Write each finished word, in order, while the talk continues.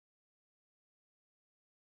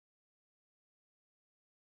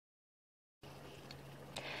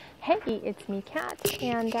Hey, it's me, Kat,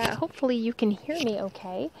 and hopefully you can hear me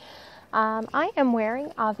okay. I am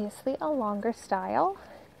wearing, obviously, a longer style,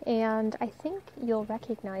 and I think you'll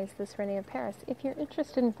recognize this Rene of Paris. If you're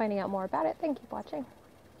interested in finding out more about it, then keep watching.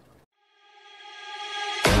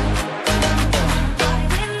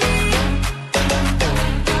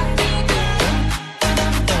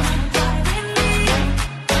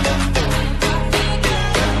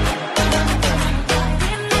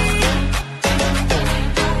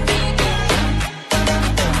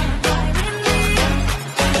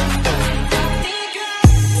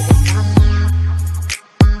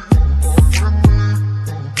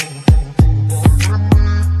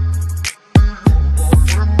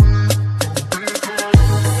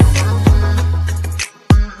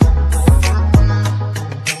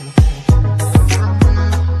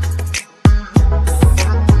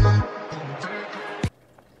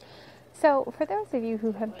 So, for those of you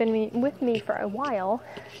who have been with me for a while,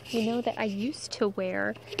 you know that I used to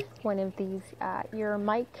wear one of these ear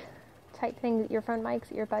mic type things, earphone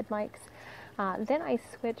mics, earbud mics. Then I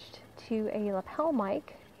switched to a lapel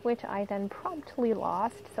mic, which I then promptly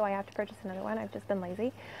lost, so I have to purchase another one. I've just been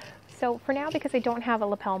lazy. So for now, because I don't have a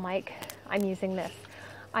lapel mic, I'm using this.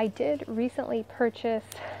 I did recently purchase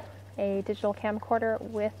a digital camcorder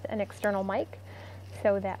with an external mic,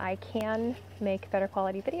 so that I can make better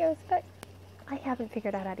quality videos, but I haven't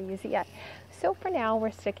figured out how to use it yet. So for now,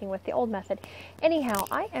 we're sticking with the old method. Anyhow,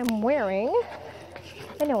 I am wearing,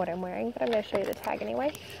 I know what I'm wearing, but I'm going to show you the tag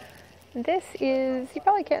anyway. This is, you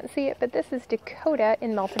probably can't see it, but this is Dakota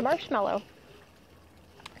in Melted Marshmallow.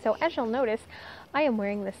 So as you'll notice, I am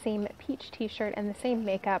wearing the same peach t-shirt and the same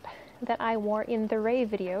makeup that I wore in the Ray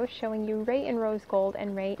video, showing you Ray in rose gold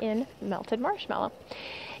and Ray in Melted Marshmallow.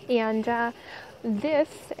 And this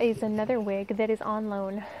is another wig that is on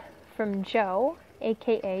loan from Jo,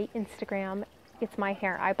 aka Instagram, It's My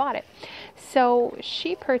Hair, I Bought It. So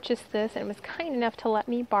she purchased this and was kind enough to let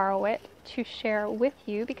me borrow it to share with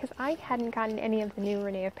you because I hadn't gotten any of the new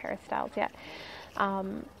Rene of Paris styles yet. I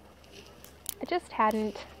just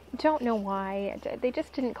hadn't, don't know why, they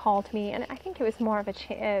just didn't call to me, and I think it was more of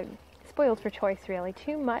a spoiled for choice really,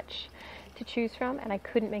 too much to choose from, and I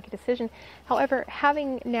couldn't make a decision. However,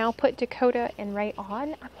 having now put Dakota and Ray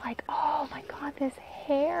on, I'm like, oh my god, this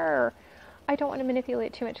hair. I don't want to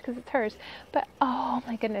manipulate too much because it's hers, but oh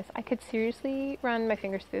my goodness, I could seriously run my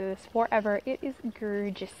fingers through this forever. It is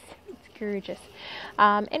gorgeous. It's gorgeous.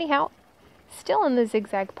 Anyhow, still in the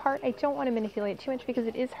zigzag part. I don't want to manipulate too much because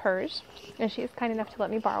it is hers, and she is kind enough to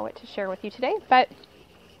let me borrow it to share with you today, but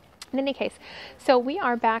in any case, so we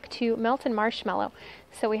are back to Melted Marshmallow.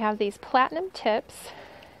 So we have these platinum tips,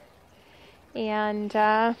 and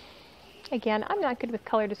again, I'm not good with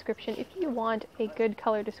color description. If you want a good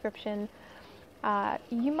color description,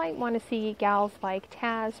 you might want to see gals like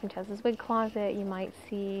Taz from Taz's Wig Closet. You might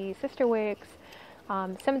see Sister Wigs,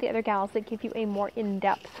 some of the other gals that give you a more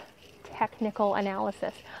in-depth technical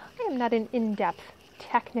analysis. I am not an in-depth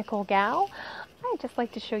technical gal. I just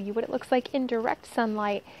like to show you what it looks like in direct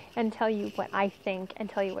sunlight and tell you what I think and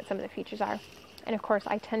tell you what some of the features are. And of course,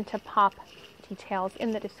 I tend to pop details in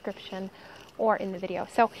the description or in the video.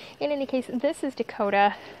 So in any case, this is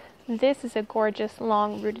Dakota. This is a gorgeous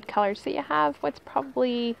long rooted color. So you have what's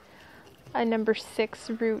probably a number 6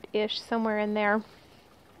 root-ish, somewhere in there.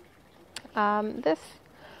 This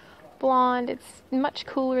blonde, it's much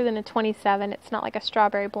cooler than a 27. It's not like a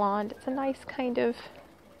strawberry blonde. It's a nice kind of,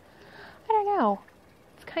 I don't know.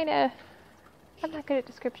 It's kind of, I'm not good at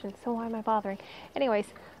description, so why am I bothering? Anyways,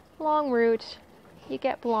 long root, you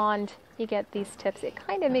get blonde, you get these tips. It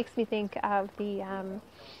kind of makes me think of the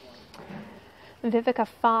Vivica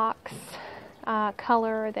Fox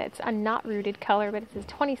color that's a not rooted color, but it's a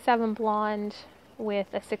 27 blonde with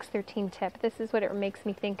a 613 tip. This is what it makes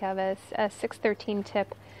me think of as a 613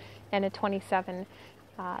 tip and a 27,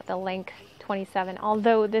 the length 27.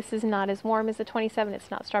 Although this is not as warm as the 27, it's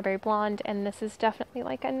not strawberry blonde, and this is definitely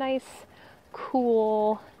like a nice,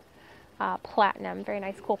 cool platinum, very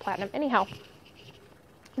nice, cool platinum. Anyhow,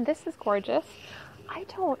 this is gorgeous. I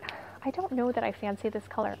don't know that I fancy this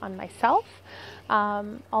color on myself,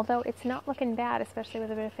 although it's not looking bad, especially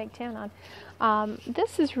with a bit of fake tan on.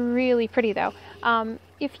 This is really pretty though.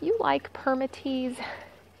 If you like permatease,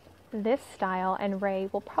 this style and Ray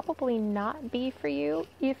will probably not be for you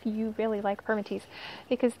if you really like permatease,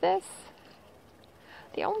 because this,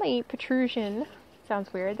 the only protrusion,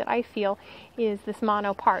 sounds weird, that I feel is this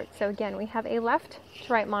mono part. So again, we have a left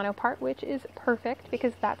to right mono part, which is perfect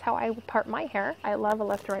because that's how I part my hair. I love a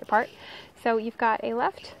left to right part. So you've got a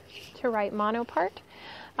left to right mono part.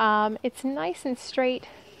 It's nice and straight,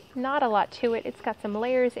 Not a lot to it. It's got some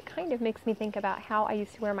layers. It kind of makes me think about how I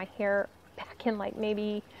used to wear my hair back in like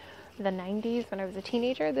maybe the 90s when I was a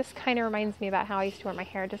teenager. This kind of reminds me about how I used to wear my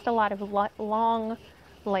hair. Just a lot of long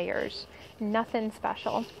layers. Nothing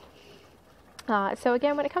special. So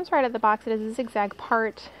again, when it comes right out of the box, it is a zigzag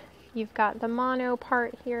part. You've got the mono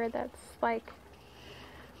part here that's like,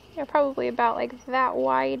 you know, probably about like that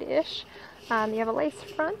wide-ish. You have a lace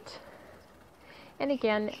front. And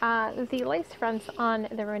again, the lace fronts on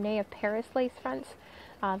the Rene of Paris lace fronts,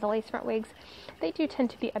 the lace front wigs, they do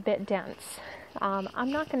tend to be a bit dense.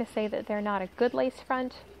 I'm not going to say that they're not a good lace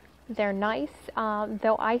front. They're nice,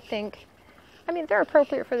 though I think, I mean, they're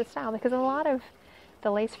appropriate for the style because a lot of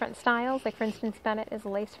the lace front styles, like for instance, Bennett is a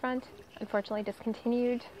lace front, unfortunately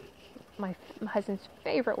discontinued, my husband's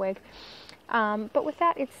favorite wig. But with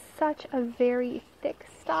that, it's such a very thick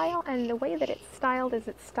style, and the way that it's styled is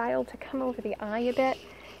it's styled to come over the eye a bit,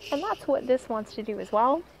 and that's what this wants to do as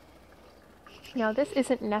well. Now, this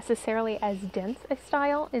isn't necessarily as dense a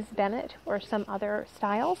style as Bennett or some other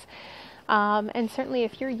styles, and certainly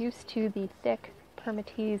if you're used to the thick,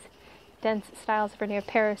 permatease, dense styles of Rene of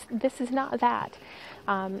Paris, this is not that.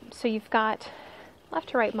 So you've got left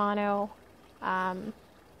to right mono,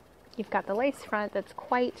 you've got the lace front that's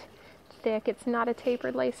quite thick. It's not a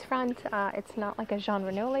tapered lace front. It's not like a Jean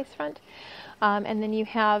Reno lace front. And then you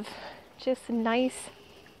have just nice,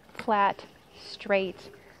 flat,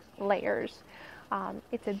 straight layers.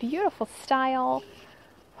 It's a beautiful style.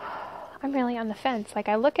 I'm really on the fence. Like,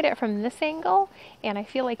 I look at it from this angle, and I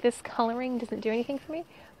feel like this coloring doesn't do anything for me.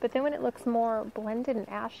 But then when it looks more blended and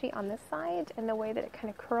ashy on this side, and the way that it kind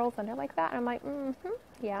of curls under like that, I'm like,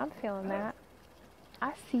 yeah, I'm feeling that.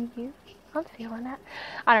 I see you. I'm feeling that.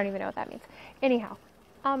 I don't even know what that means. Anyhow,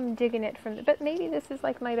 I'm digging it from but maybe this is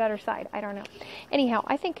like my better side. I don't know. Anyhow,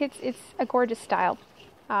 I think it's a gorgeous style.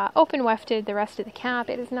 Open wefted, the rest of the cap.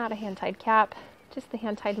 It is not a hand-tied cap, just the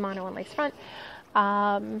hand-tied mono and lace front.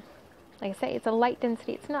 Like I say, it's a light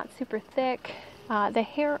density. It's not super thick. The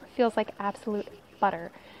hair feels like absolute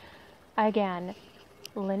butter. Again,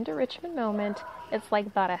 Linda Richmond moment. It's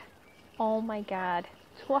like butter. Oh my God.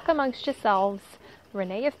 Walk amongst yourselves.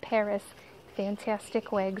 Rene of Paris,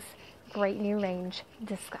 fantastic wigs, great new range,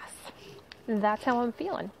 discuss. That's how I'm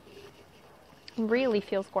feeling. Really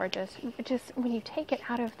feels gorgeous. Just when you take it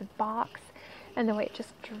out of the box and the way it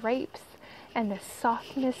just drapes and the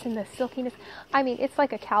softness and the silkiness. I mean, it's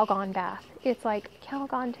like a Calgon bath. It's like,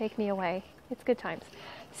 Calgon, take me away. It's good times.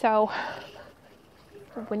 So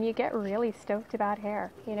when you get really stoked about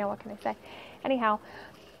hair, you know, what can I say? Anyhow,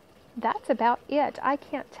 that's about it. I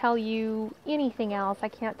can't tell you anything else. I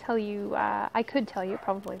can't tell you, I could tell you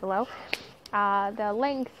probably below, the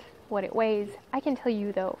length, what it weighs. I can tell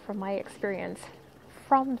you though, from my experience,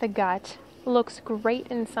 from the gut, looks great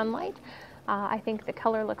in sunlight. I think the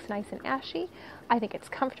color looks nice and ashy. I think it's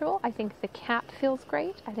comfortable. I think the cap feels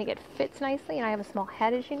great. I think it fits nicely, and I have a small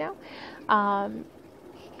head, as you know.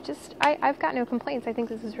 I've got no complaints. I think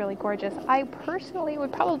this is really gorgeous. I personally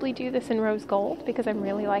would probably do this in rose gold because I'm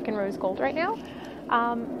really liking rose gold right now.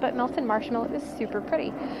 But melted marshmallow is super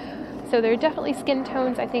pretty. So there are definitely skin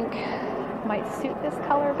tones I think might suit this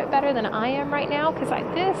color a bit better than I am right now, because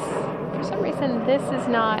for some reason, this is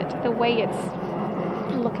not, the way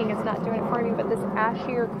it's looking is not doing it for me, but this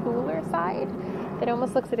ashier, cooler side that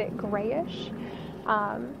almost looks a bit grayish.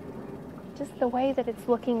 Just the way that it's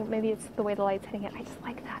looking, maybe it's the way the light's hitting it. I just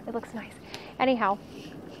like that. It looks nice. Anyhow,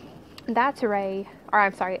 that's Dakota.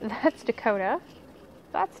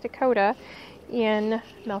 That's Dakota in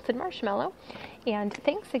melted marshmallow. And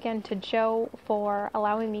thanks again to Jo for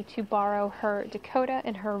allowing me to borrow her Dakota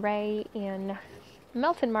and her Ray in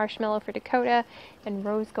melted marshmallow for Dakota and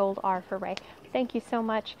rose gold R for Ray. Thank you so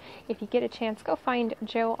much. If you get a chance, go find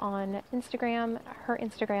Jo on Instagram. Her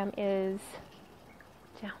Instagram is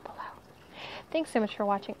down below. Thanks so much for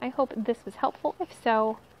watching. I hope this was helpful. If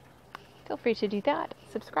so, feel free to do that.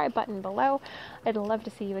 Subscribe button below. I'd love to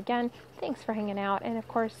see you again. Thanks for hanging out. And of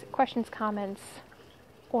course, questions, comments,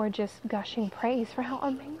 or just gushing praise for how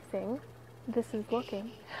amazing this is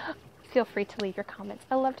looking. Feel free to leave your comments.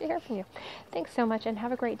 I love to hear from you. Thanks so much and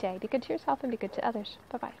have a great day. Be good to yourself and be good to others.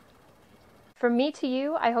 Bye-bye. From me to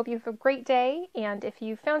you, I hope you have a great day. And if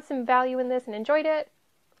you found some value in this and enjoyed it,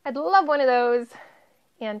 I'd love one of those.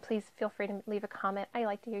 And please feel free to leave a comment. I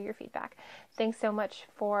like to hear your feedback. Thanks so much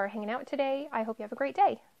for hanging out today. I hope you have a great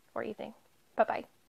day or evening. Bye-bye.